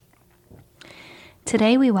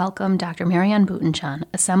Today we welcome Dr. Marianne Butenschoen,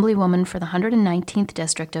 Assemblywoman for the 119th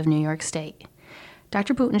District of New York State.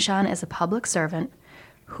 Dr. Butenschoen is a public servant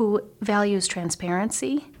who values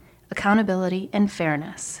transparency, accountability, and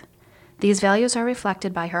fairness. These values are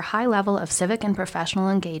reflected by her high level of civic and professional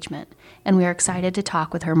engagement, and we are excited to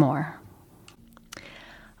talk with her more.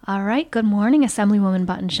 All right, good morning, Assemblywoman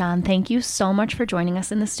Butenschoen. Thank you so much for joining us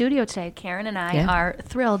in the studio today. Karen and I are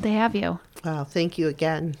thrilled to have you. Well, thank you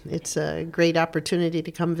again. It's a great opportunity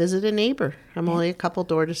to come visit a neighbor. I'm only a couple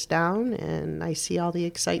doors down, and I see all the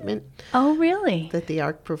excitement. Oh, really? That the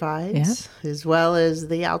ARC provides, as well as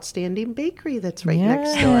the outstanding bakery that's right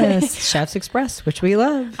next door. Chef's Express, which we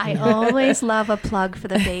love. I always love a plug for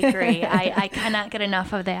the bakery. I cannot get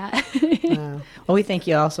enough of that. Well, we thank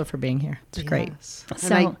you also for being here. It's great.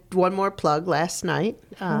 So, one more plug. Last night,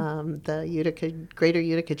 the Greater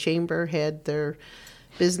Utica Chamber had their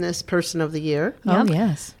Business Person of the Year. Oh,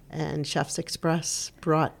 yes. And Chef's Express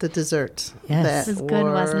brought the desserts. Yes. It was good,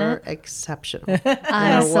 wasn't it? Exceptional.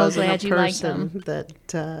 I'm so glad you liked them.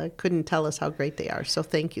 That couldn't tell us how great they are. So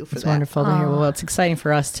thank you for that. It's wonderful to hear. Well, it's exciting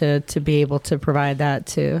for us to be able to provide that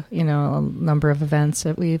to, a number of events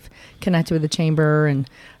that we've connected with the Chamber and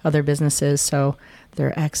other businesses. So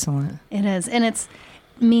they're excellent. It is. And it's,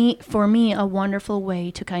 for me, a wonderful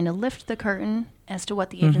way to kind of lift the curtain as to what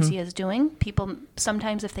the agency is doing. People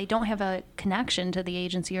sometimes, if they don't have a connection to the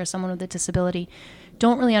agency or someone with a disability,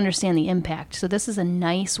 don't really understand the impact. So this is a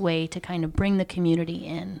nice way to kind of bring the community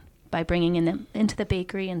in by bringing them into the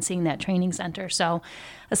bakery and seeing that training center. So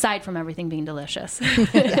aside from everything being delicious.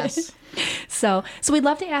 Yes. So we'd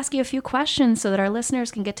love to ask you a few questions so that our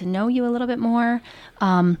listeners can get to know you a little bit more.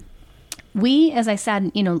 We, as I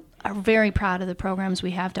said, are very proud of the programs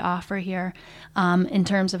we have to offer here in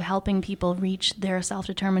terms of helping people reach their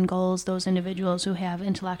self-determined goals, those individuals who have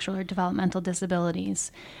intellectual or developmental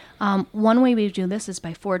disabilities. One way we do this is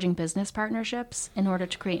by forging business partnerships in order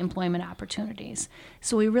to create employment opportunities.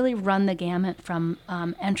 So we really run the gamut from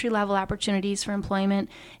entry-level opportunities for employment,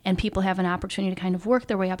 and people have an opportunity to kind of work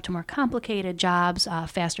their way up to more complicated jobs,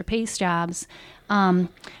 faster-paced jobs.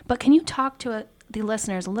 But can you talk to the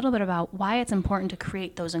listeners a little bit about why it's important to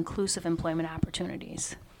create those inclusive employment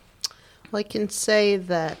opportunities? Well, I can say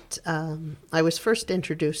that I was first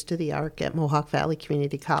introduced to the ARC at Mohawk Valley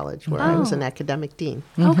Community College, where I was an academic dean.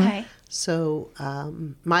 Okay. So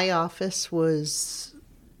my office was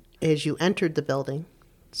as you entered the building.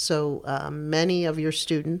 So many of your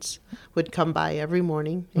students would come by every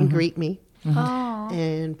morning and greet me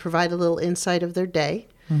and provide a little insight of their day.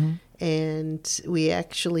 And we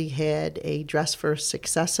actually had a Dress for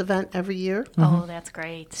Success event every year. Oh, that's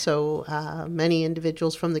great. So many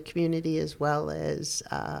individuals from the community, as well as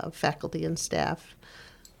faculty and staff,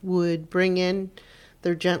 would bring in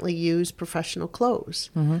their gently used professional clothes.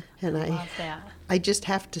 And Love that. I just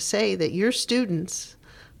have to say that your students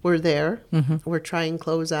were there. We're trying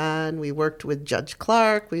clothes on. We worked with Judge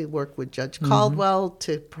Clark. We worked with Judge Caldwell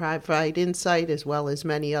to provide insight, as well as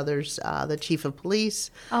many others, the chief of police.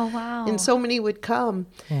 Oh, wow. And so many would come.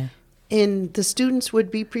 And the students would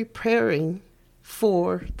be preparing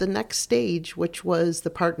for the next stage, which was the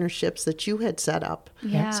partnerships that you had set up,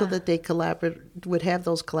 so that they would have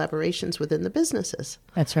those collaborations within the businesses.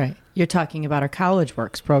 That's right. You're talking about our College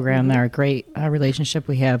Works program, our great relationship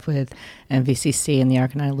we have with MVCC and the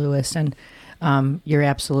Arkanai Lewis. And you're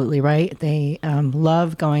absolutely right. They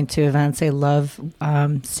love going to events. They love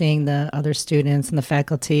seeing the other students and the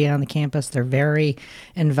faculty on the campus. They're very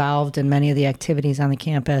involved in many of the activities on the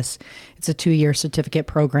campus. It's a 2-year certificate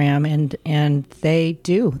program, and they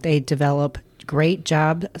develop great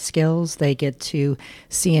job skills. They get to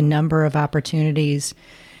see a number of opportunities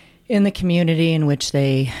in the community in which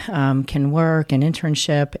they can work, an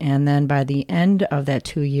internship, and then by the end of that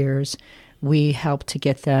 2 years, we help to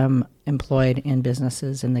get them employed in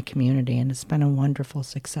businesses in the community, and it's been a wonderful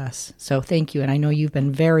success. So thank you, and I know you've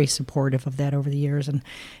been very supportive of that over the years, and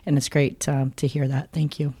it's great to hear that.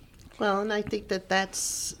 Thank you. Well, and I think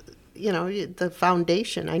that's, the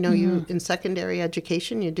foundation. I know you, in secondary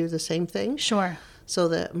education, you do the same thing. Sure. So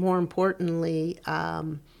that more importantly,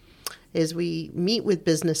 as we meet with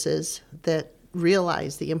businesses that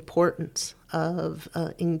realize the importance of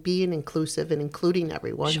in being inclusive and including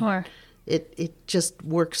everyone. Sure. It just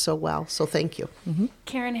works so well. So thank you.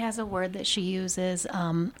 Karen has a word that she uses,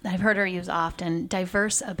 I've heard her use often,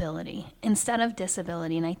 diverse ability instead of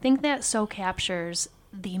disability. And I think that so captures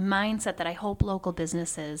the mindset that I hope local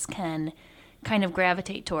businesses can kind of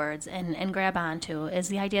gravitate towards and grab onto, is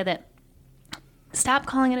the idea that stop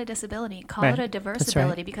calling it a disability, call it a diverse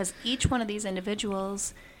ability, because each one of these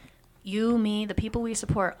individuals you, me, the people we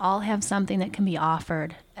support all have something that can be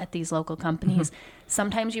offered at these local companies.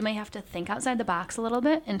 Sometimes you may have to think outside the box a little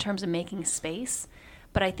bit in terms of making space,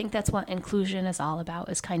 but I think that's what inclusion is all about,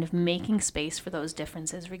 is kind of making space for those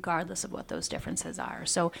differences regardless of what those differences are.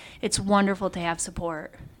 So it's wonderful to have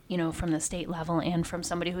support, from the state level and from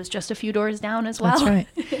somebody who's just a few doors down as well. That's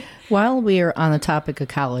right. While we are on the topic of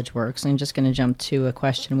College Works, I'm just going to jump to a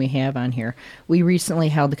question we have on here. We recently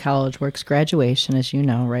held the College Works graduation, as you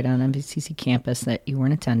know, right on MVCC campus that you were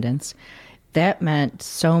in attendance. That meant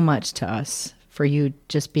so much to us for you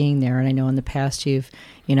just being there. And I know in the past you've,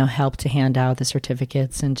 helped to hand out the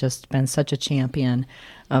certificates and just been such a champion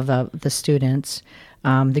of the students,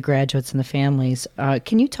 the graduates and the families.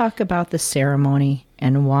 Can you talk about the ceremony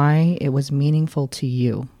and why it was meaningful to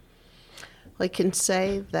you? I can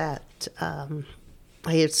say that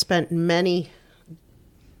I have spent many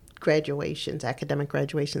academic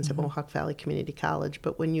graduations at Mohawk Valley Community College,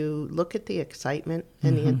 but when you look at the excitement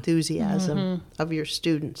and the enthusiasm of your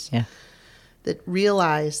students, that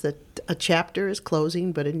realize that a chapter is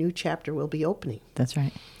closing, but a new chapter will be opening. That's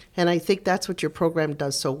right. And I think that's what your program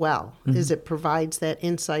does so well, is it provides that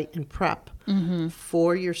insight and prep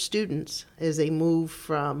for your students as they move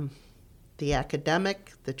from the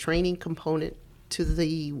academic, the training component, to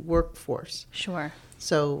the workforce. Sure.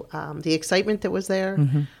 So the excitement that was there,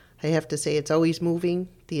 I have to say it's always moving,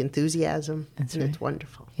 the enthusiasm, it's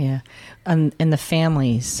wonderful. Yeah. And the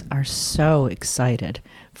families are so excited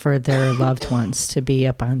for their loved ones to be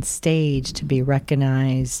up on stage, to be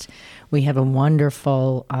recognized. We have a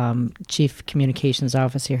wonderful Chief Communications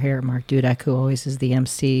Officer here, Mark Dudek, who always is the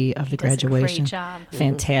MC of the graduation. Does a great job.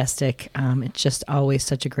 Fantastic. It's just always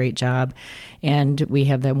such a great job. And we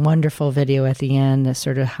have that wonderful video at the end that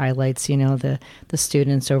sort of highlights, the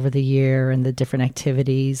students over the year and the different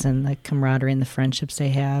activities and the camaraderie and the friendships they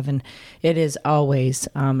have. And it is always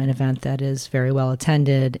an event that is very well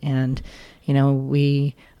attended. And,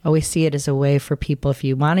 we always see it as a way for people, if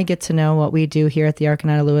you want to get to know what we do here at the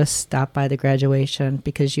Ark-O-Nita Lewis, stop by the graduation,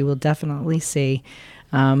 because you will definitely see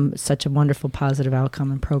such a wonderful positive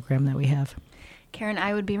outcome and program that we have. Karen,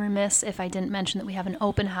 I would be remiss if I didn't mention that we have an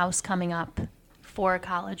open house coming up for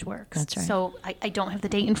College Works. That's right. So I don't have the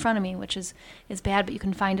date in front of me, which is bad, but you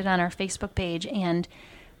can find it on our Facebook page. And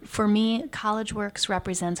for me, College Works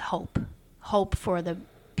represents hope for the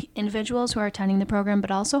individuals who are attending the program, but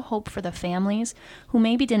also hope for the families who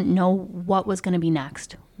maybe didn't know what was going to be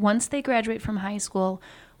next. Once they graduate from high school,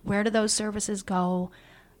 where do those services go?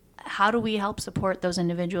 How do we help support those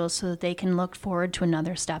individuals so that they can look forward to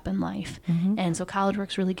another step in life? And so College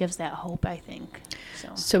Works really gives that hope, I think.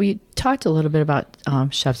 So we talked a little bit about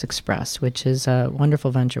Chefs Express, which is a wonderful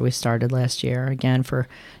venture we started last year, again, for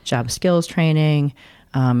job skills training.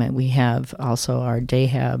 And we have also our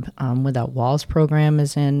DayHab Without Walls program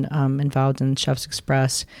is involved in Chefs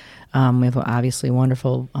Express. We have obviously a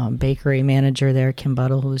wonderful bakery manager there, Kim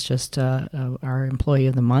Buttle, who is just our employee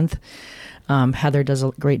of the month. Heather does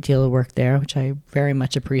a great deal of work there, which I very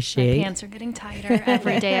much appreciate. My pants are getting tighter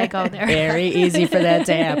every day I go there. Very easy for that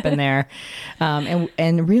to happen there.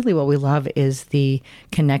 And really what we love is the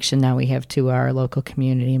connection now we have to our local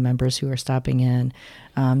community members who are stopping in,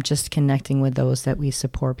 just connecting with those that we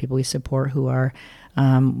support, people we support who are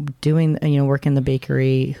doing, work in the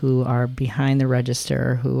bakery, who are behind the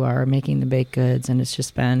register, who are making the baked goods. And it's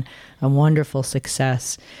just been a wonderful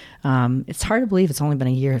success. It's hard to believe it's only been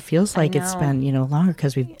a year. It feels like it's been, longer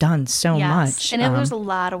because we've done so much. And there's a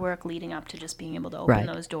lot of work leading up to just being able to open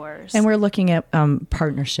those doors. And we're looking at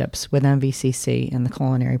partnerships with MVCC and the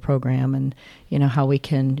culinary program and, how we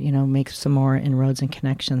can, make some more inroads and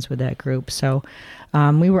connections with that group. So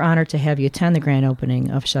we were honored to have you attend the grand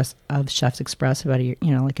opening of Chefs Express about a year,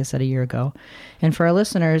 like I said, a year ago. And for our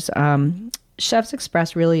listeners, Chefs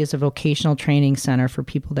Express really is a vocational training center for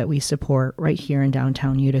people that we support right here in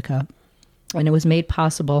downtown Utica. And it was made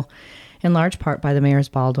possible in large part by the Mayor's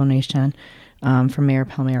Ball donation from Mayor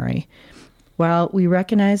Palmieri. While we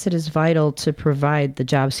recognize it is vital to provide the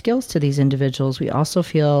job skills to these individuals, we also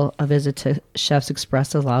feel a visit to Chefs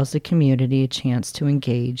Express allows the community a chance to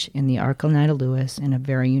engage in the Ark-O-Nita Lewis in a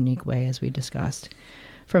very unique way, as we discussed.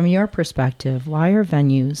 From your perspective, why are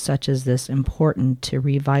venues such as this important to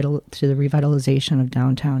the revitalization of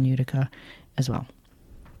downtown Utica as well?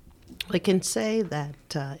 I can say that,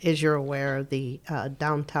 as you're aware, the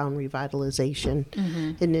downtown revitalization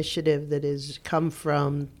initiative that has come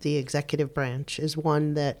from the executive branch is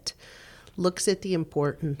one that looks at the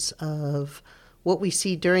importance of what we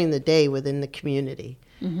see during the day within the community.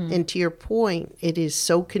 And to your point, it is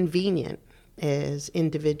so convenient as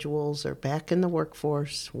individuals are back in the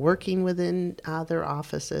workforce, working within their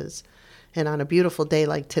offices, And on a beautiful day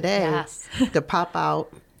like today, Yes. to pop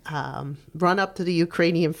out, run up to the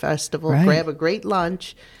Ukrainian festival, Right. grab a great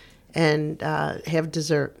lunch, and have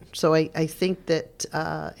dessert. So I think that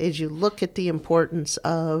as you look at the importance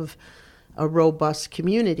of a robust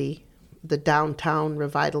community, the downtown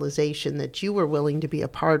revitalization that you were willing to be a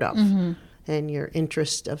part of, and your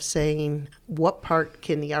interest of saying, what part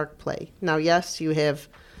can the ARC play? Now, yes, you have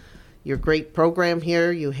your great program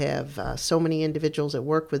here. You have so many individuals that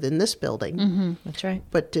work within this building. That's right.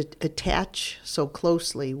 But to attach so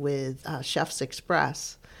closely with Chefs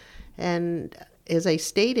Express. And as I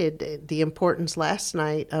stated, the importance last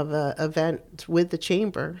night of an event with the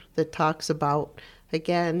Chamber that talks about,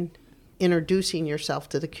 again, introducing yourself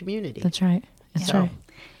to the community. That's right. That's Yeah. right.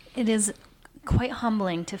 It is quite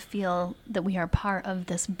humbling to feel that we are part of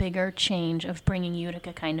this bigger change of bringing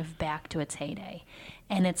Utica kind of back to its heyday.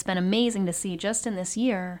 And it's been amazing to see just in this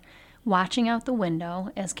year, watching out the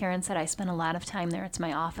window. As Karen said, I spent a lot of time there. It's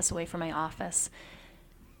my office away from my office.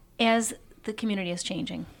 As the community is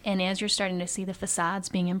changing, and as you're starting to see the facades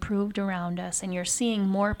being improved around us, and you're seeing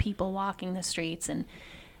more people walking the streets, and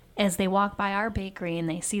as they walk by our bakery and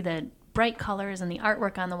they see the bright colors and the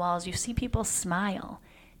artwork on the walls, you see people smile.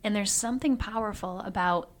 And there's something powerful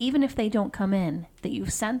about, even if they don't come in, that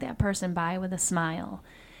you've sent that person by with a smile.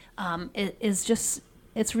 It is just,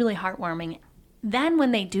 it's really heartwarming. Then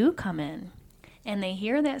when they do come in and they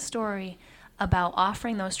hear that story about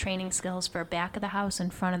offering those training skills for back of the house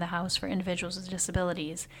and front of the house for individuals with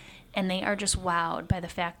disabilities, and they are just wowed by the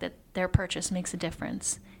fact that their purchase makes a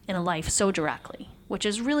difference in a life so directly, which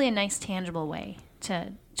is really a nice, tangible way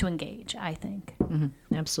to engage, I think.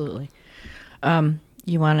 Absolutely.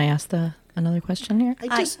 You want to ask another question here?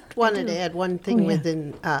 I just wanted do. to add one thing Oh, yeah.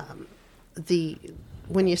 within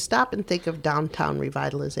when you stop and think of downtown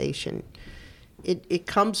revitalization, it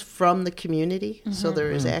comes from the community. So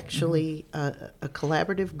there is actually a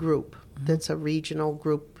collaborative group that's a regional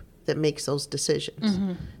group that makes those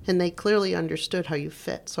decisions. And they clearly understood how you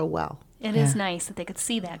fit so well. It is nice that they could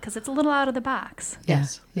see that because it's a little out of the box.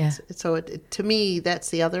 Yes. Yeah. So to me, that's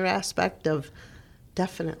the other aspect of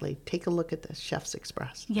definitely take a look at this Chefs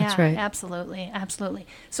Express. Yeah, That's right. absolutely, absolutely.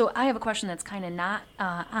 So I have a question that's kind of not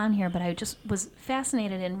on here, but I just was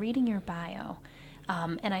fascinated in reading your bio.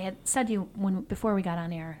 And I had said to you before we got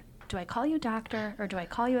on air, do I call you doctor or do I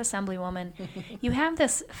call you assemblywoman? You have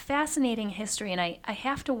this fascinating history, and I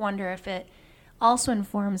have to wonder if it also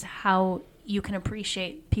informs how you can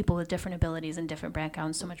appreciate people with different abilities and different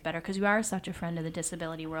backgrounds so much better, because you are such a friend of the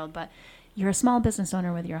disability world, but you're a small business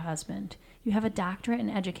owner with your husband. You have a doctorate in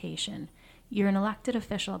education. You're an elected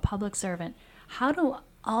official, a public servant. How do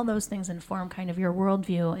all those things inform kind of your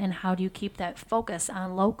worldview, and how do you keep that focus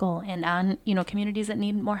on local and on, communities that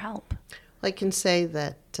need more help? I can say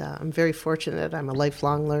that I'm very fortunate. I'm a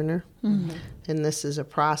lifelong learner, and this is a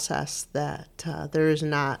process that there is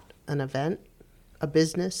not an event, a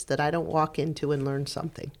business that I don't walk into and learn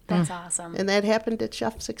something. That's awesome. And that happened at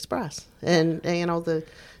Chefs Express. And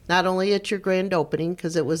not only at your grand opening,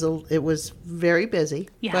 because it was very busy,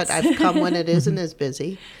 Yes. but I've come when it isn't as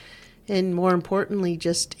busy. And more importantly,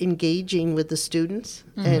 just engaging with the students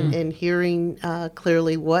and hearing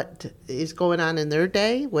clearly what is going on in their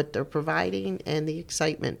day, what they're providing, and the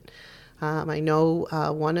excitement. I know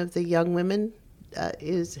one of the young women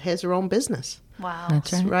has her own business. Wow.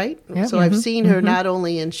 That's right. Right? Yep. So I've seen her not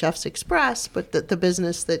only in Chefs Express, but the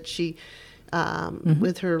business that she,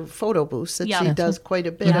 with her photo booths, that Yeah. she does quite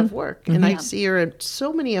a bit of work. And I see her at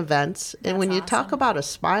so many events. And That's when you talk awesome. about a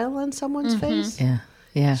smile on someone's face,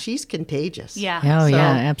 Yeah. she's contagious. Yeah. Oh, So-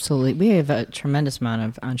 yeah, absolutely. We have a tremendous amount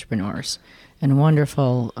of entrepreneurs and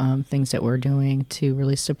wonderful things that we're doing to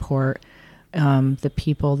really support the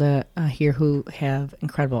people that here who have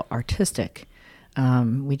incredible artistic.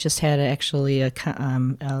 We just had actually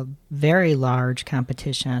a very large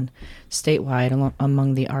competition statewide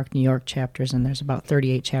among the ARC New York chapters, and there's about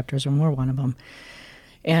 38 chapters, or more one of them.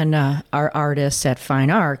 And our artists at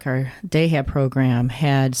Fine Arc, our DAHAB program,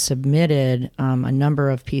 had submitted a number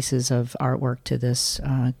of pieces of artwork to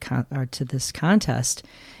this contest,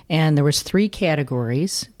 and there was 3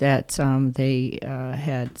 categories that they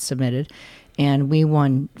had submitted, and we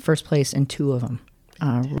won first place in 2 of them.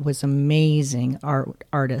 Was amazing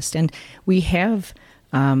artist, and we have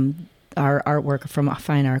our artwork from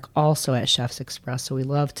Fine Arc also at Chefs Express, so we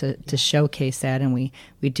love to showcase that, and we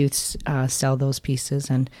do sell those pieces,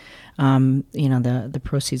 and the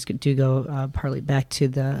proceeds do go partly back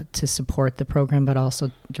to support the program, but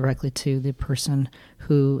also directly to the person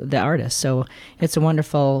the artist. So it's a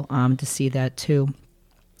wonderful to see that too.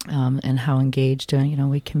 and how engaged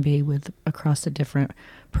we can be with across the different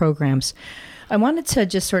programs. I wanted to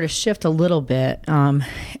just sort of shift a little bit,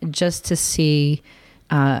 just to see.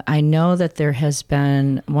 I know that there has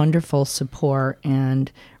been wonderful support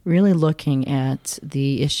and really looking at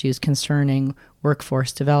the issues concerning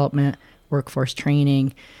workforce development, workforce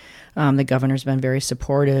training. The governor's been very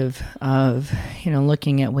supportive of,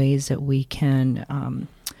 looking at ways that we can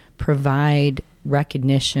provide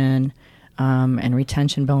recognition and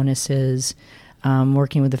retention bonuses,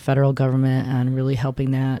 working with the federal government and really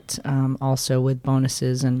helping that also with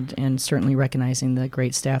bonuses and certainly recognizing the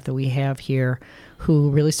great staff that we have here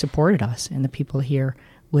who really supported us and the people here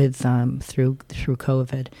with through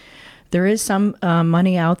COVID. There is some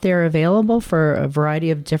money out there available for a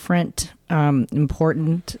variety of different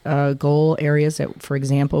important goal areas that, for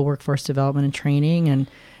example, workforce development and training,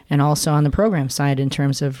 and also on the program side in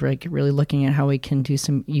terms of really looking at how we can do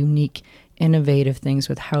some unique, innovative things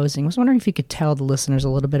with housing. I was wondering if you could tell the listeners a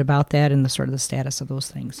little bit about that and the sort of the status of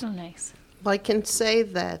those things. Oh, nice. Well, I can say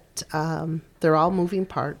that they're all moving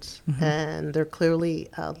parts, and they're clearly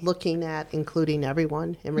looking at including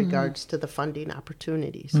everyone in regards to the funding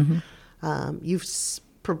opportunities. You've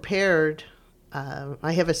prepared,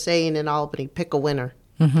 I have a saying in Albany, pick a winner.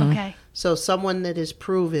 Okay. So someone that is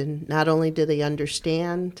proven, not only do they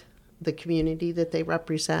understand the community that they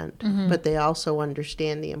represent, but they also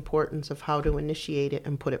understand the importance of how to initiate it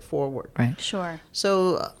and put it forward. Right. Sure.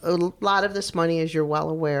 So a lot of this money, as you're well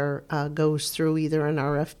aware, goes through either an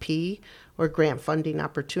RFP or grant funding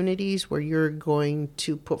opportunities where you're going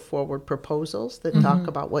to put forward proposals that talk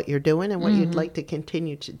about what you're doing and what you'd like to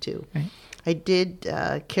continue to do. Right. I did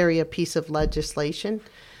carry a piece of legislation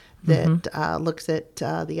that looks at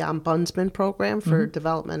the Ombudsman program for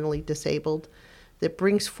developmentally disabled that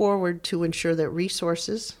brings forward to ensure that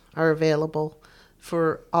resources are available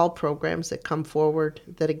for all programs that come forward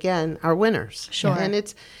that, again, are winners. Sure. And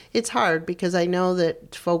it's hard because I know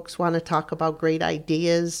that folks want to talk about great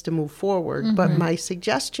ideas to move forward, but my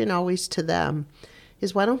suggestion always to them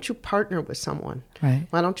is why don't you partner with someone? Right.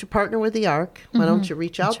 Why don't you partner with the ARC? Why don't you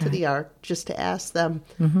reach out to the ARC just to ask them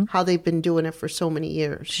how they've been doing it for so many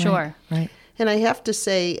years? Sure. Right. And I have to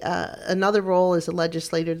say, another role as a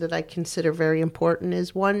legislator that I consider very important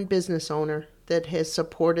is one business owner that has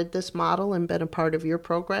supported this model and been a part of your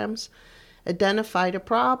programs, identified a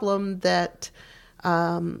problem that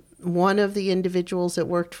one of the individuals that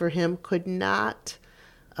worked for him could not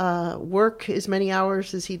work as many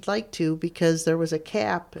hours as he'd like to because there was a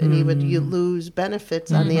cap and he would lose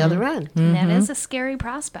benefits on the other end. And that is a scary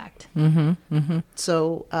prospect.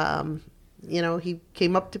 So, he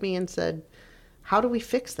came up to me and said, how do we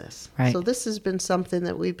fix this? Right. So this has been something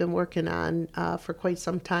that we've been working on for quite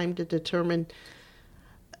some time to determine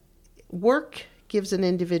work gives an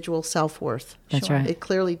individual self-worth. That's right. It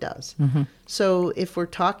clearly does. So if we're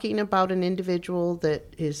talking about an individual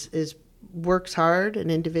that is works hard, an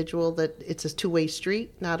individual that it's a two-way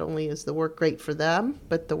street, not only is the work great for them,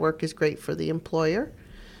 but the work is great for the employer,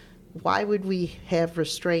 why would we have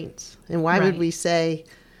restraints? And why would we say,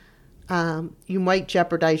 you might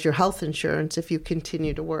jeopardize your health insurance if you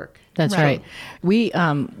continue to work? That's right. We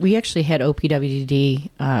actually had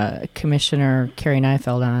OPWDD Commissioner Carrie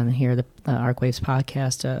Neifeld on here, the ArcWaves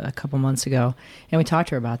podcast, a couple months ago, and we talked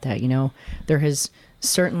to her about that. There has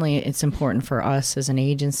certainly, it's important for us as an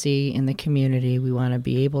agency in the community. We want to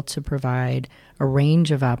be able to provide a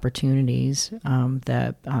range of opportunities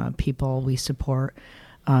that people we support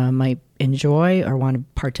might enjoy or want to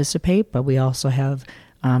participate, but we also have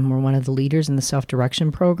we're one of the leaders in the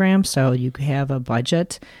self-direction program, so you have a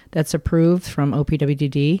budget that's approved from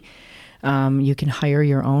OPWDD. You can hire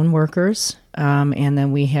your own workers, and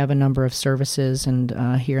then we have a number of services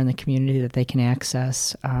and here in the community that they can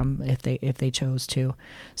access if they chose to.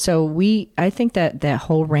 So I think that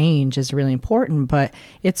whole range is really important, but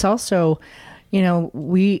it's also,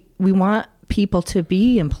 we want people to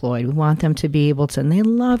be employed. We want them to be able to, and they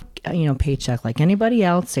love, paycheck like anybody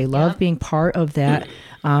else. They love being part of that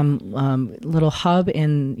little hub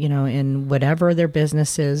in whatever their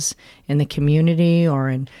business is in the community or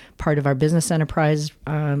in part of our business enterprise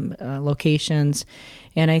locations.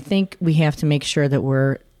 And I think we have to make sure that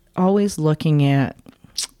we're always looking at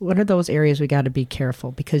what are those areas we got to be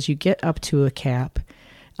careful, because you get up to a cap.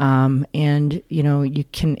 And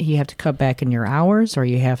you have to cut back in your hours, or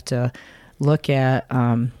you have to look at,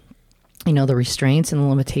 the restraints and the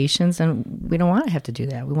limitations, and we don't want to have to do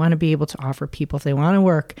that. We want to be able to offer people, if they want to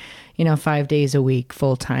work, 5 days a week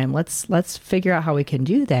full time, let's figure out how we can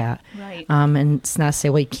do that. Right. And it's not say,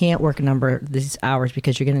 well, you can't work a number of these hours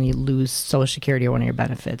because you're going to lose Social Security or one of your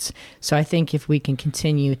benefits. So I think if we can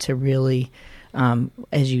continue to really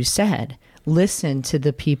as you said, listen to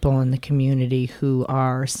the people in the community who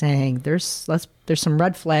are saying there's some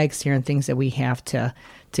red flags here and things that we have to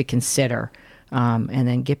consider, and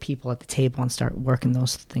then get people at the table and start working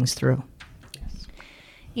those things through.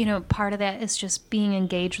 You know, part of that is just being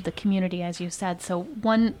engaged with the community, as you said. So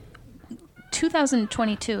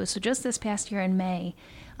 2022, so just this past year in May,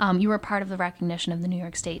 you were part of the recognition of the New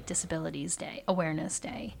York State Disabilities Day, Awareness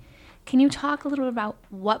Day. Can you talk a little bit about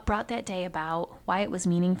what brought that day about, why it was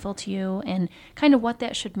meaningful to you, and kind of what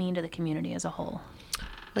that should mean to the community as a whole?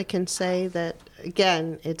 I can say that,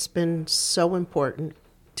 again, it's been so important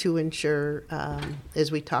to ensure,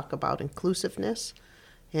 as we talk about inclusiveness,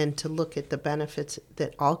 and to look at the benefits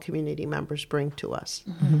that all community members bring to us.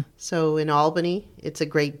 Mm-hmm. So in Albany, it's a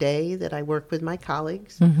great day that I work with my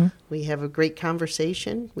colleagues. Mm-hmm. We have a great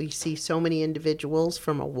conversation. We see so many individuals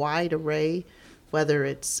from a wide array, whether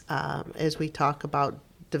it's, as we talk about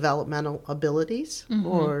developmental abilities mm-hmm.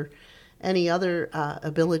 or any other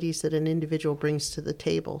abilities that an individual brings to the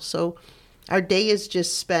table. So our day is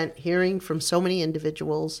just spent hearing from so many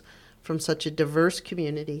individuals from such a diverse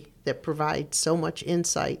community that provides so much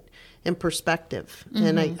insight and perspective. Mm-hmm.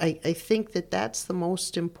 And I think that that's the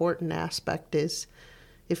most important aspect, is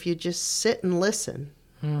if you just sit and listen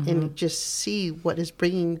mm-hmm. and just see what is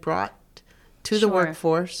being brought to the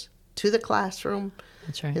workforce, to the classroom.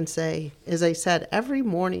 That's right. And say, as I said, every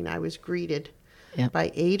morning I was greeted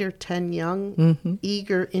by 8 or 10 young, mm-hmm.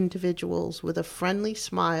 eager individuals with a friendly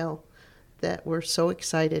smile that were so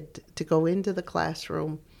excited to go into the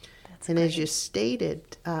classroom. And great. As you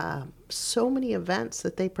stated, so many events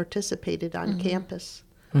that they participated on mm-hmm. campus.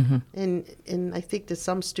 Mm-hmm. And I think that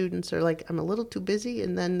some students are like, I'm a little too busy.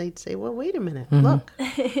 And then they'd say, well, wait a minute, mm-hmm. look.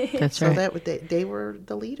 That's so right. They were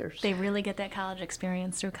the leaders. They really get that college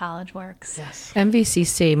experience through College Works. Yes.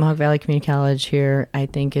 MVCC, Mohawk Valley Community College here, I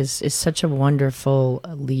think is such a wonderful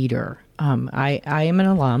leader. I am an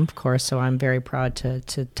alum, of course, so I'm very proud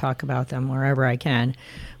to talk about them wherever I can.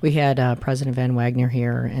 We had President Van Wagner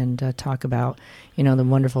here and talk about, the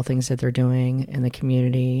wonderful things that they're doing in the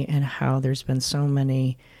community and how there's been so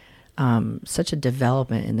many, such a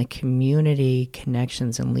development in the community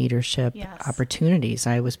connections and leadership opportunities.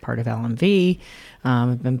 I was part of LMV.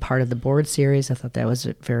 I've been part of the board series. I thought that was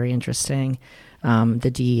very interesting.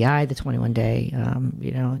 The DEI, the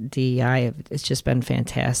 21-day, DEI, it's just been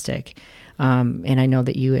fantastic. And I know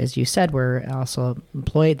that you, as you said, were also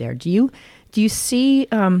employed there. Do you see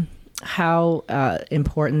how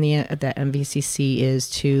important the MVCC is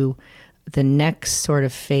to the next sort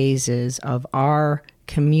of phases of our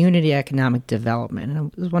community economic development?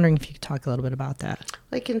 And I was wondering if you could talk a little bit about that.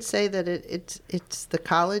 I can say that it's the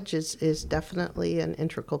college is definitely an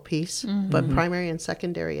integral piece, mm-hmm. but primary and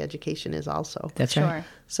secondary education is also. That's right.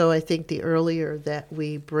 So I think the earlier that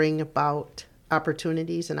we bring about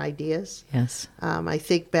opportunities and ideas. Yes. I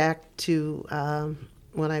think back to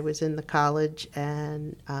when I was in the college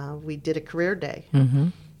and we did a career day, mm-hmm.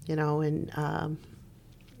 And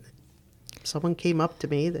someone came up to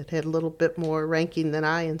me that had a little bit more ranking than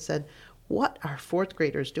I and said, what are fourth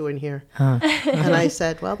graders doing here? Huh. And I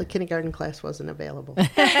said, well, the kindergarten class wasn't available.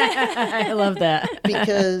 I love that.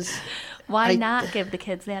 Because why not give the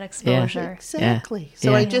kids that exposure? Yeah. Exactly. Yeah.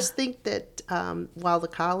 So I just think that while the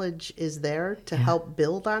college is there to help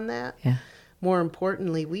build on that, more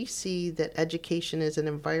importantly, we see that education is an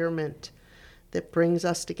environment that brings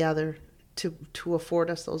us together to afford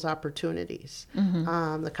us those opportunities.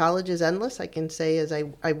 Mm-hmm. The college is endless. I can say, as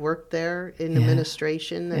I worked there in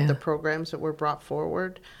administration, that the programs that were brought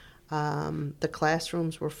forward, the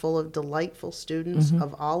classrooms were full of delightful students mm-hmm.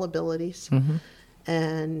 of all abilities. Mm-hmm.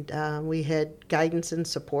 And we had guidance and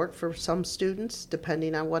support for some students,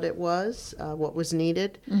 depending on what it was, what was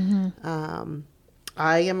needed. Mm-hmm.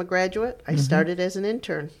 I am a graduate. I mm-hmm. started as an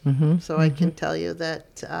intern. Mm-hmm. So mm-hmm. I can tell you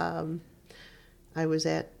that I was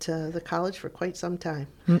at the college for quite some time.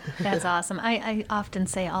 That's awesome. I often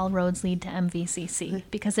say all roads lead to MVCC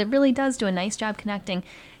because it really does do a nice job connecting,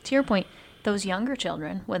 to your point, those younger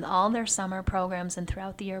children with all their summer programs and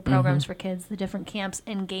throughout the year programs mm-hmm. for kids, the different camps,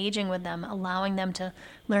 engaging with them, allowing them to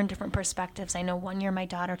learn different perspectives. I know one year my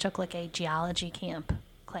daughter took like a geology camp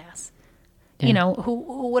class. Yeah.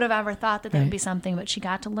 Who would have ever thought that would be something, but she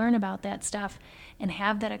got to learn about that stuff and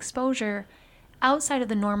have that exposure outside of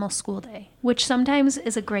the normal school day, which sometimes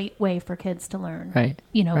is a great way for kids to learn,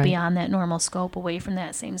 beyond that normal scope, away from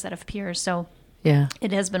that same set of peers. So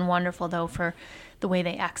it has been wonderful, though, for the way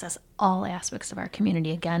they access all aspects of our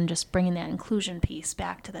community. Again, just bringing that inclusion piece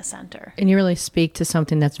back to the center. And you really speak to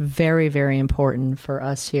something that's very, very important for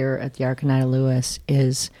us here at the Ark and Ida Lewis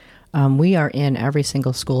is We are in every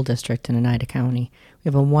single school district in Oneida County. We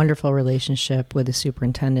have a wonderful relationship with the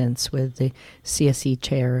superintendents, with the CSE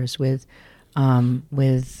chairs, with a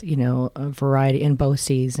variety in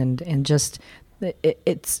BOCES, and just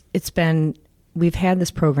it's been. We've had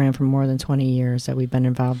this program for more than 20 years that we've been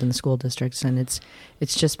involved in the school districts, and it's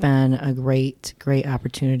just been a great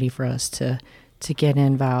opportunity for us to get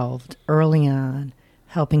involved early on,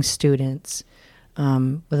 helping students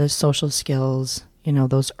with their social skills,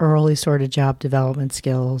 those early sort of job development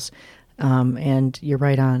skills. And you're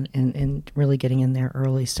right on in really getting in there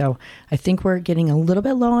early. So I think we're getting a little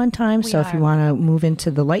bit low on time. So if you want to move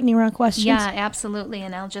into the lightning round questions. Yeah, absolutely.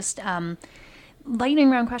 And I'll just, lightning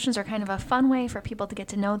round questions are kind of a fun way for people to get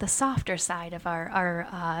to know the softer side of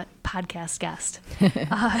our podcast guest.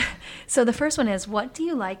 So the first one is, what do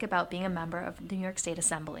you like about being a member of the New York State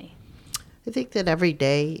Assembly? I think that every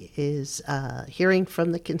day is hearing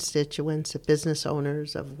from the constituents, the business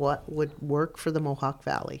owners, of what would work for the Mohawk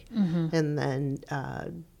Valley, and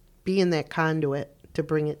then being that conduit to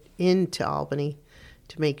bring it into Albany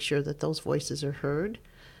to make sure that those voices are heard.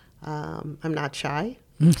 I'm not shy,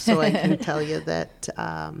 so I can tell you that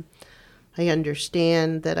I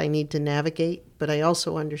understand that I need to navigate, but I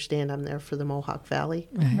also understand I'm there for the Mohawk Valley.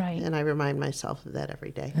 Right. And I remind myself of that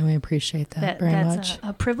every day. And we appreciate that very much. That's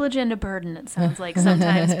a privilege and a burden, it sounds like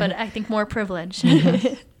sometimes, but I think more privilege.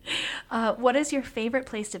 What is your favorite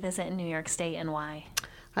place to visit in New York State and why?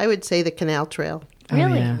 I would say the Canal Trail.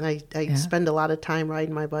 Really? Oh, yeah. I spend a lot of time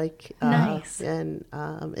riding my bike. Nice. And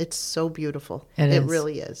it's so beautiful. It is.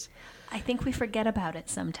 Really is. I think we forget about it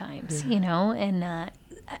sometimes, and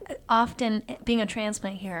often being a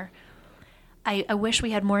transplant here, I wish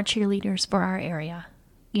we had more cheerleaders for our area.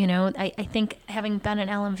 I think having been an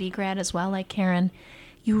LMV grad as well, like Karen,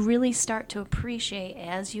 you really start to appreciate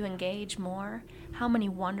as you engage more how many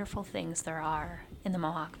wonderful things there are in the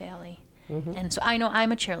Mohawk Valley. And so I know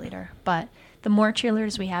I'm a cheerleader, but the more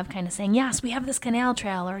cheerleaders we have kind of saying, yes, we have this canal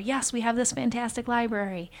trail, or yes, we have this fantastic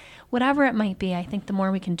library, whatever it might be, I think the more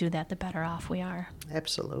we can do that, the better off we are.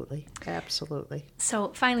 Absolutely. Absolutely.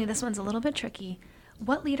 So finally, this one's a little bit tricky.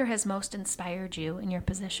 What leader has most inspired you in your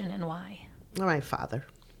position and why? My father.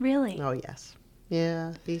 Really? Oh, yes.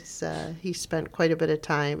 Yeah, he spent quite a bit of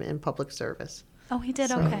time in public service. Oh, he did?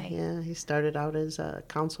 So, Okay. Yeah, he started out as a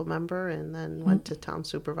council member and then went to town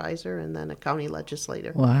supervisor and then a county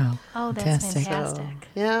legislator. Wow. Oh, that's Fantastic.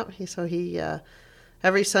 fantastic. So, he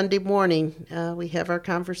every Sunday morning we have our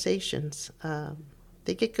conversations.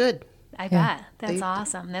 They get good. I bet. That's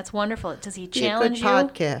awesome. That's wonderful. Does he Be challenge a good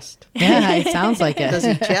podcast. Yeah, it sounds like Does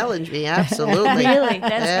it. he challenge me? Absolutely. Really?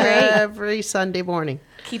 That's great. Every Sunday morning.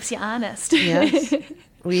 Keeps you honest. Yes.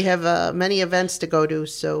 We have many events to go to,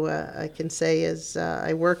 so I can say as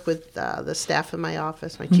I work with the staff in my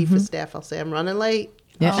office, my chief of staff, I'll say, I'm running late.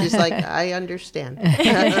 Yeah. She's like, I understand.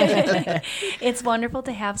 It's wonderful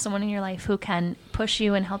to have someone in your life who can push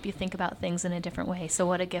you and help you think about things in a different way. So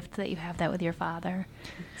what a gift that you have that with your father.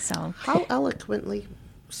 So How eloquently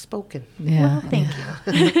spoken. Yeah. well, thank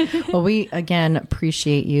you. Well, we again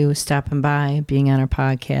appreciate you stopping by, being on our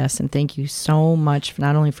podcast, and thank you so much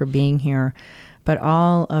not only for being here, but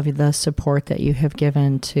all of the support that you have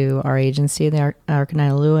given to our agency, the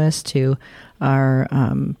Oneida Lewis, to our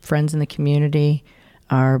friends in the community,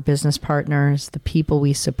 our business partners, the people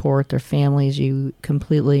we support, their families. You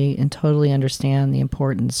completely and totally understand the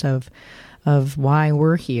importance of why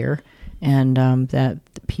we're here, and that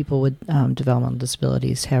people with developmental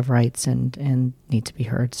disabilities have rights and need to be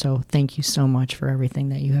heard. So thank you so much for everything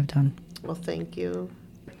that you have done. Well, thank you.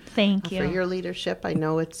 Thank you. For your leadership. I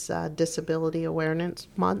know it's Disability Awareness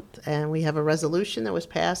Month, and we have a resolution that was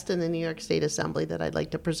passed in the New York State Assembly that I'd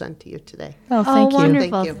like to present to you today. Oh, thank you.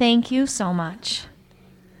 Wonderful. Thank you. Thank you so much.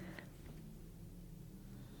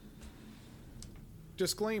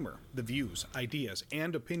 Disclaimer: the views, ideas,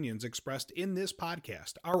 and opinions expressed in this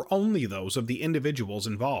podcast are only those of the individuals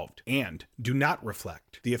involved and do not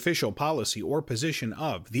reflect the official policy or position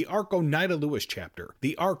of the ARC Oneida Lewis chapter,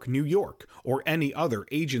 the ARC New York, or any other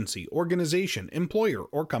agency, organization, employer,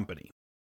 or company.